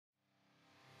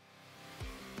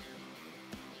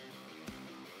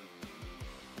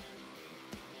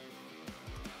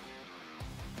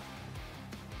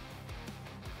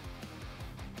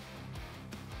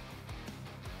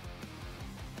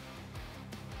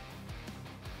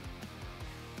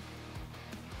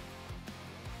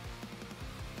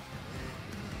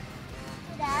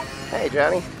Hey,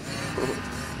 Johnny.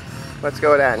 What's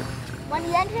going on? When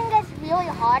the engine gets really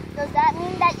hot, does that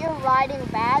mean that you're riding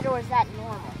bad, or is that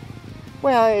normal?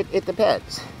 Well, it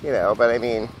depends, you know, but I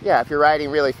mean, yeah, if you're riding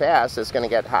really fast, it's going to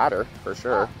get hotter, for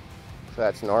sure. Oh. So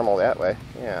that's normal that way,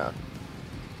 yeah.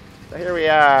 So here we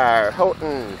are,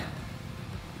 Houghton,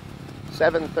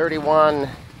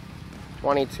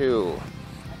 7:31:22.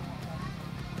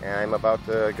 And I'm about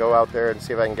to go out there and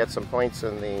see if I can get some points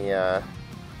in the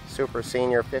Super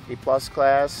Senior 50 Plus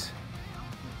class.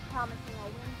 Promising a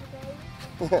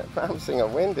win today? Promising a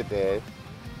win today?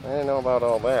 I don't know about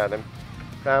all that. I'm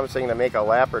promising to make a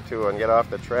lap or two and get off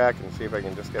the track and see if I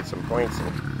can just get some points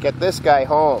and get this guy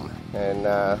home and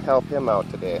help him out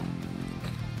today.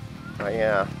 But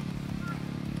yeah.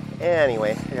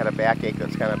 Anyway, I got a backache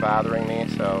that's kind of bothering me,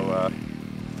 so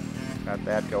got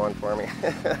that going for me.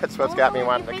 That's what's got me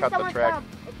wanting to cut the track.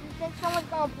 If you think someone's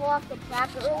going to pull off the track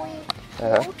early,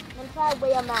 then try to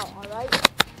weigh them out,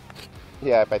 alright?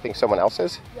 Yeah, if I think someone else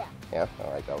is? Yeah. Yeah,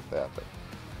 oh, I doubt that. But.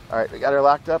 All right, we got her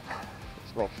locked up.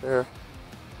 Let's make sure.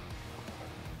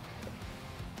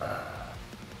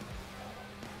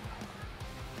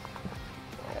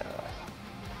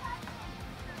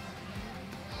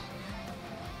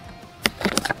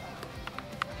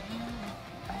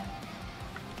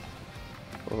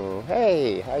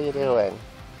 Hey, how you doing?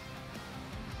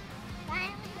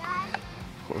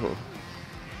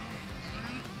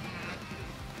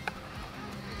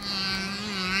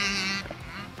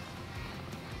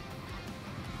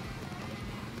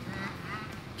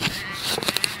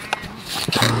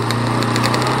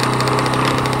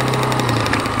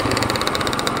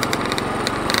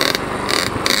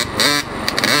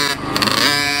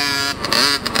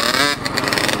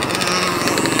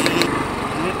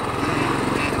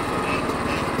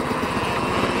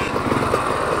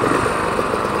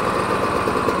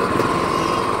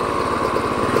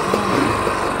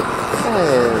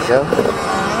 There we go.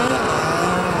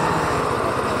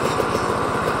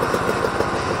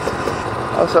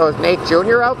 Oh, so is Nate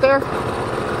Jr. out there?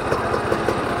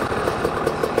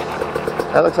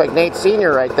 That looks like Nate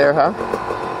Sr. right there, huh?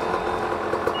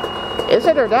 Is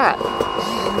it or not? I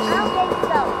don't think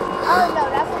so. Oh no,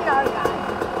 that's another guy.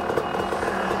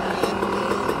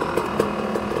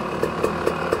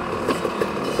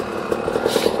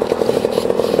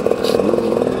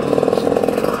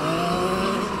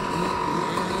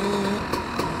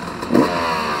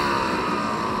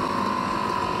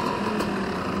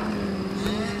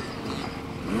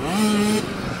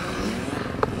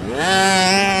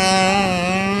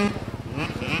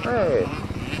 Hey.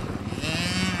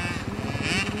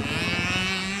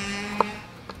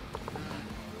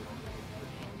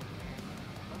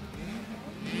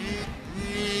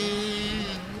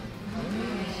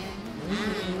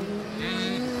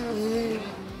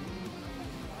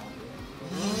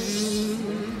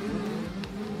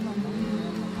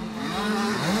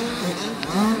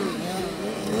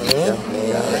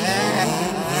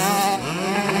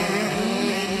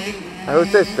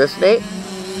 Who's this? This Nate?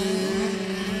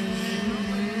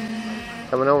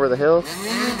 Coming over the hill?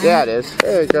 Yeah, it is.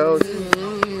 There it goes.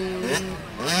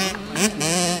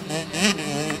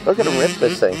 Look at him rip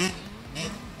this thing.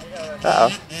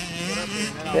 Uh-oh.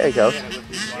 There he goes.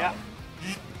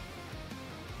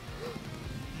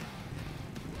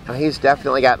 Oh, he's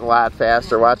definitely gotten a lot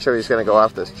faster. Watch how he's going to go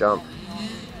off this jump.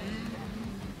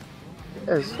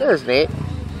 There's Nate.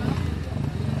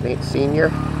 Nate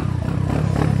Sr.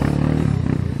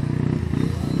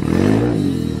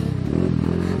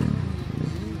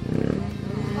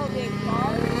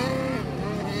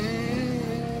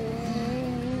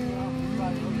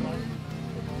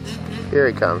 Here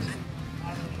he comes.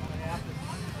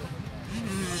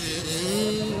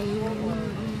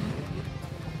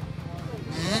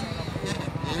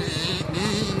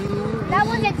 That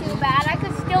wasn't too bad. I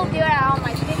could still do it on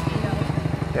my 50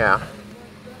 though. Yeah.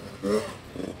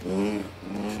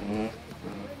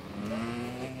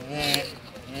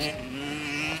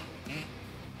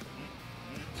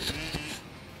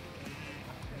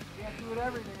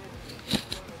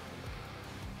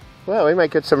 Well, we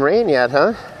might get some rain yet,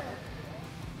 huh?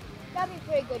 That'd be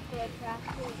pretty good for a track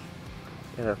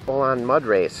too. In a full-on mud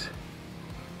race.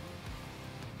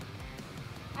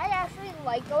 I actually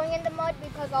like going into mud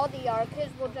because all the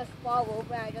kids will just fall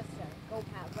over and I just go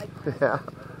past like this. Yeah.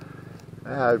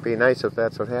 That would be nice if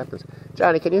that's what happens.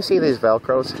 Johnny, can you see these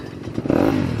Velcros?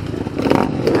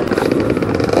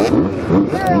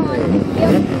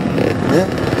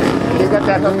 You got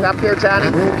that hooked up here,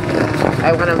 Johnny?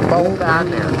 I want them both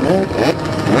on there.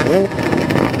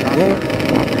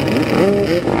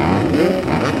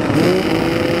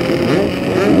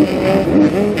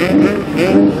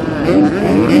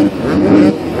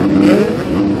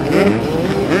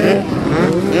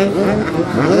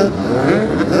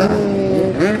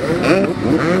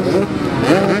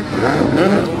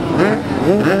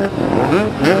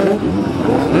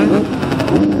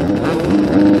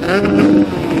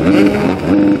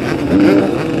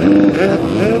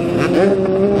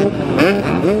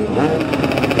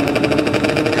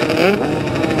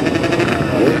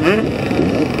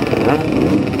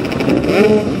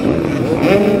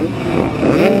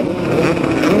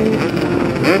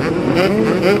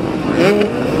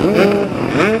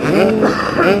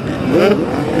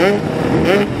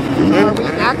 Are we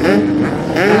next?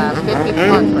 50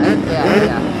 plus, right?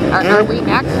 Yeah. Are we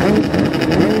next?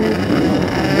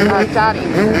 Johnny.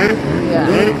 Yeah.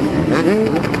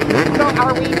 So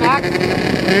are we next?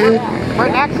 We're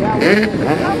next?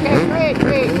 Okay,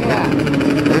 great, yeah.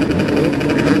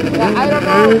 Yeah,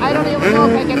 I don't even know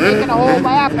if I can make it a whole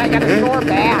lap. I got a sore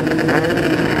back.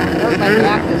 Where's my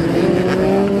back this week?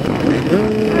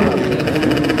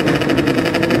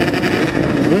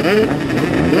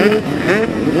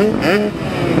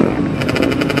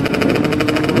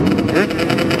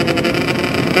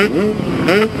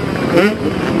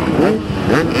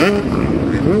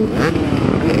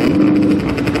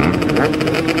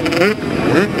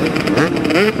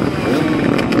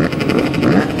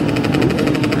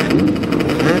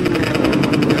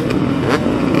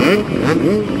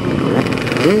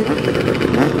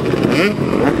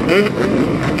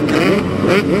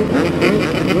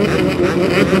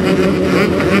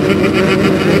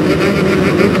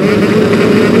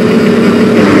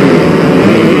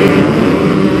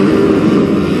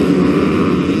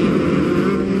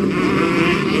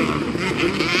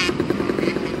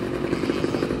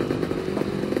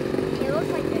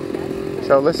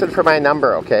 So listen for my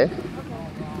number, okay?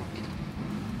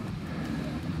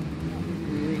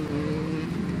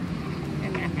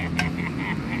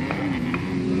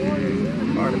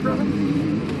 Morning, brother.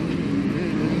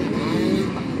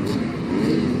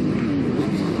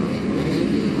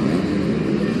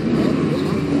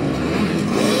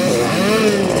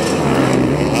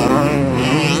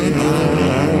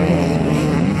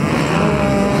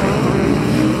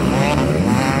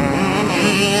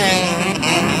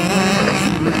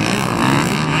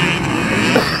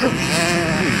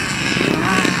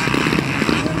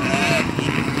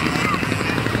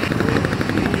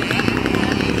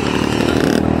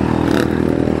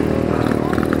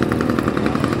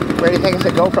 Where do you think it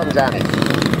should go from, Johnny?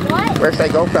 What? Where should I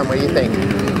go from? What do you think? I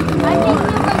think we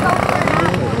can go for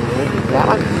That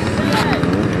one?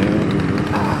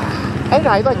 I don't know,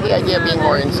 I like the idea of being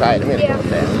more inside. I'm going to go with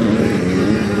that.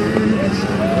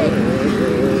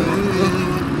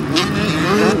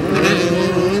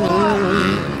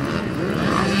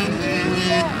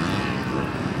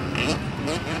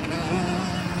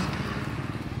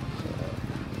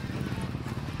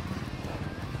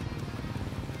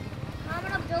 I'm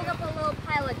gonna build up a little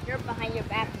pile of dirt behind your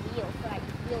back wheel so I can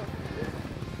feel it.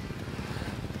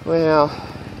 Well,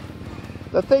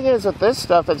 the thing is with this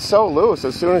stuff, it's so loose.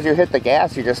 As soon as you hit the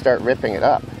gas, you just start ripping it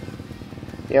up.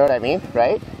 You know what I mean,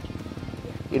 right?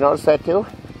 You notice that too?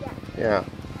 Yeah. Yeah.